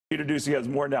Peter Ducey has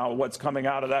more now. What's coming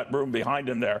out of that room behind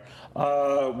him there,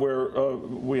 where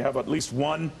we have at least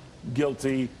one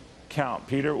guilty count.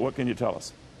 Peter, what can you tell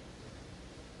us?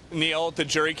 Neil, the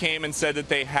jury came and said that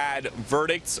they had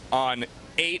verdicts on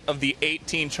 8 of the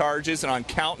 18 charges, and on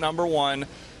count number 1,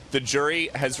 the jury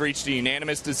has reached a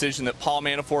unanimous decision that Paul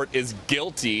Manafort is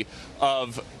guilty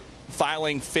of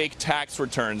filing fake tax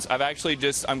returns.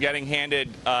 I'm getting handed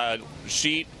a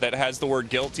sheet that has the word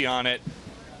guilty on it.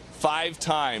 5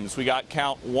 times. We got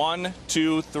count 1,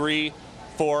 2, 3,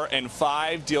 4, and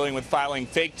 5 dealing with filing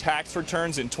fake tax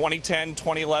returns in 2010,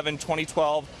 2011,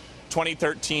 2012,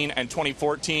 2013, and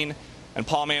 2014. And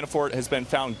Paul Manafort has been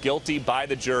found guilty by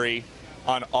the jury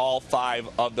on all 5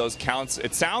 of those counts.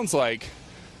 It sounds like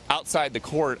outside the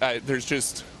court, there's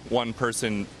just one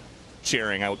person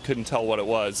cheering. I couldn't tell what it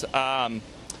was.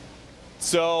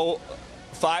 So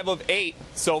 5 of 8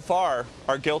 so far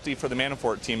are guilty for the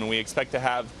Manafort team, and we expect to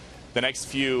have the next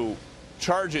few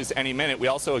charges any minute. We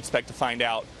also expect to find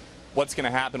out what's going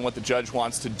to happen, what the judge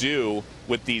wants to do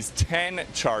with these 10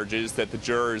 charges that the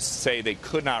jurors say they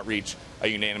could not reach a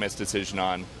unanimous decision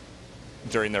on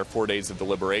during their 4 days of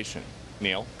deliberation.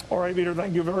 Neil? All right, Peter,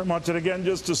 thank you very much. And again,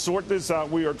 just to sort this out,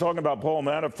 we are talking about Paul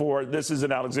Manafort. This is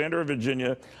in Alexandria,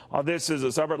 Virginia. This is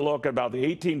a separate look about the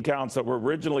 18 counts that were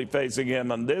originally facing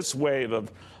him on this wave of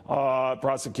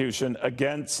prosecution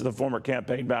against the former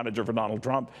campaign manager for Donald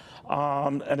Trump.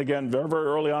 And again, very, very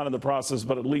early on in the process,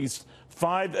 but at least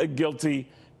 5 guilty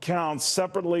counts.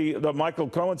 Separately, the Michael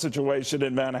Cohen situation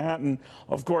in Manhattan,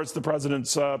 of course, the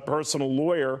president's personal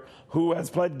lawyer, who has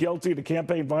pled guilty to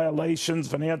campaign violations,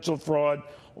 financial fraud,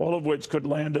 all of which could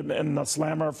land him in the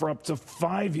slammer for up to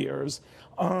 5 years.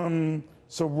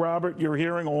 So, Robert, you're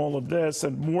hearing all of this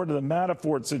and more to the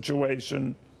Manafort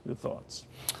situation. Your thoughts?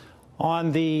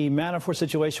 On the Manafort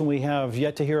situation, we have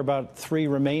yet to hear about 3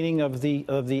 remaining of the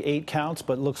 8 counts,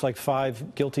 but it looks like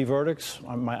 5 guilty verdicts.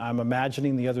 I'm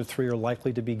imagining the other 3 are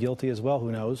likely to be guilty as well.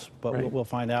 Who knows? But right. we'll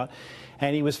find out.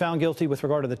 And he was found guilty with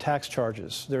regard to the tax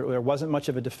charges. There wasn't much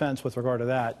of a defense with regard to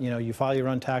that. You know, you file your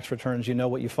own tax returns. You know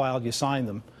what you filed. You sign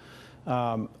them.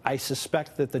 I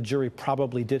suspect that the jury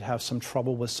probably did have some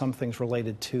trouble with some things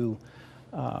related to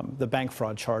the bank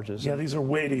fraud charges. Yeah, these are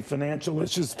weighty financial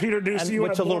issues. Peter Ducey, you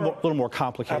have a little more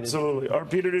complicated. Absolutely. Or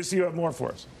Peter Ducey, you have more for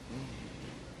us.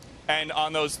 And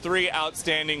on those 3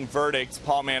 outstanding verdicts,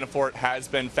 Paul Manafort has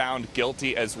been found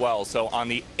guilty as well. So on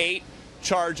the 8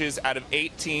 charges out of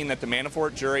 18 that the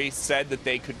Manafort jury said that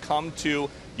they could come to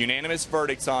unanimous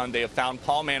verdicts on, they have found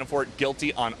Paul Manafort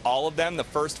guilty on all of them. The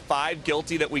first 5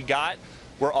 guilty that we got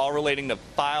were all relating to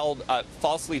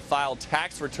falsely filed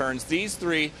tax returns. These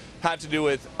 3 have to do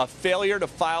with a failure to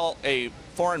file a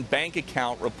foreign bank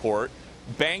account report,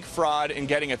 bank fraud in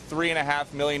getting a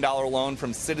 $3.5 million loan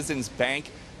from Citizens Bank,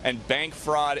 and bank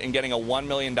fraud in getting a $1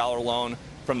 million loan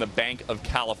from the Bank of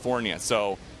California.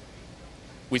 So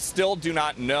we still do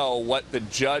not know what the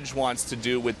judge wants to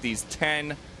do with these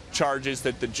 10 charges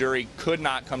that the jury could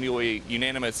not come to a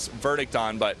unanimous verdict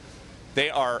on, but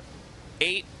they are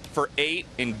 8 for 8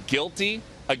 in guilty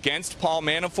against Paul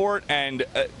Manafort, and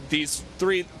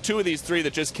two of these 3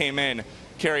 that just came in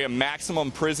carry a maximum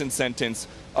prison sentence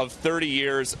of 30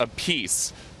 years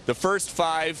apiece. The first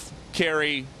 5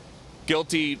 carry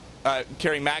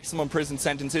maximum prison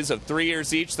sentences of 3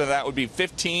 years each, so that would be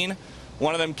 15.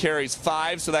 One of them carries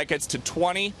 5, so that gets to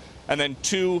 20, and then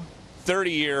 2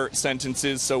 30-year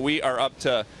sentences, so we are up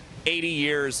to 80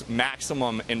 years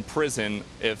maximum in prison,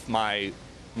 if my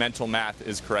mental math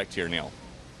is correct here, Neil.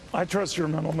 I trust your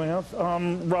mental math.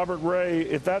 Robert Ray,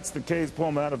 if that's the case,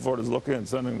 Paul Manafort is looking at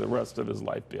spending the rest of his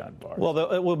life behind bars.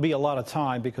 Well, it will be a lot of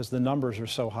time because the numbers are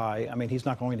so high. I mean, he's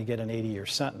not going to get an 80-year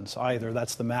sentence either.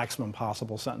 That's the maximum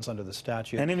possible sentence under the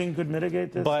statute. Anything could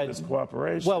mitigate this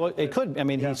cooperation? Well, it could. I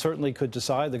mean, he certainly could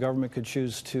decide. The government could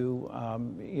choose to,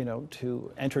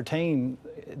 to entertain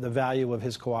the value of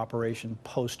his cooperation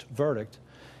post-verdict.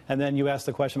 And then you ask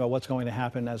the question about what's going to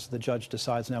happen as the judge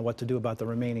decides now what to do about the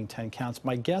remaining 10 counts.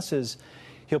 My guess is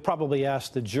he'll probably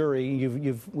ask the jury,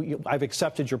 I've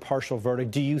accepted your partial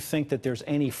verdict. Do you think that there's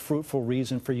any fruitful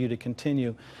reason for you to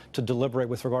continue to deliberate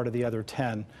with regard to the other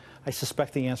 10? I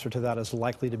suspect the answer to that is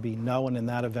likely to be no, and in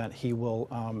that event, he will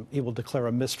declare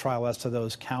a mistrial as to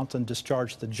those counts and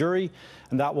discharge the jury,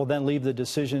 and that will then leave the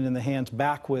decision in the hands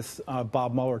back with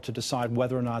Bob Mueller to decide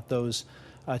whether or not those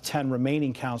 10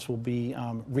 remaining counts will be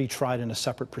retried in a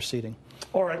separate proceeding.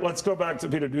 All right, let's go back to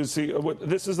Peter Ducey.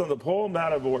 This is on the Paul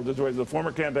Manafort, the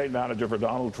former campaign manager for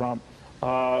Donald Trump,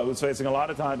 who's facing a lot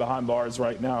of time behind bars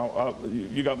right now.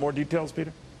 You got more details,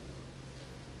 Peter?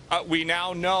 We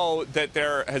now know that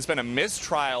there has been a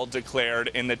mistrial declared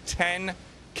in the 10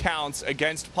 counts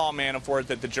against Paul Manafort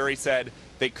that the jury said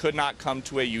they could not come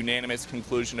to a unanimous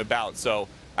conclusion about. So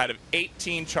out of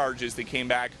 18 charges, they came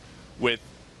back with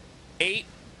 8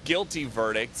 guilty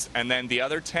verdicts, and then the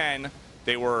other 10,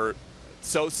 they were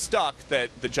so stuck that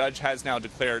the judge has now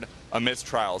declared a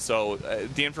mistrial. So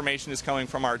the information is coming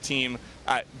from our team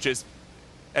just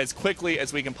as quickly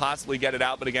as we can possibly get it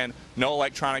out. But again, no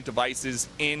electronic devices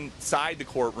inside the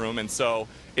courtroom, and so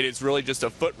it is really just a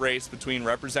foot race between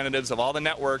representatives of all the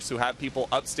networks who have people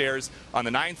upstairs on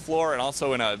the 9th floor and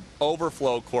also in an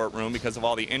overflow courtroom because of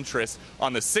all the interest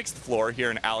on the 6th floor here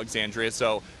in Alexandria.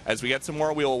 So as we get some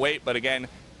more, we will wait. But again,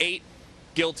 8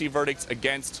 guilty verdicts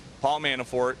against Paul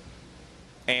Manafort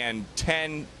and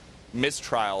 10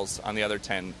 mistrials on the other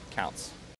 10 counts.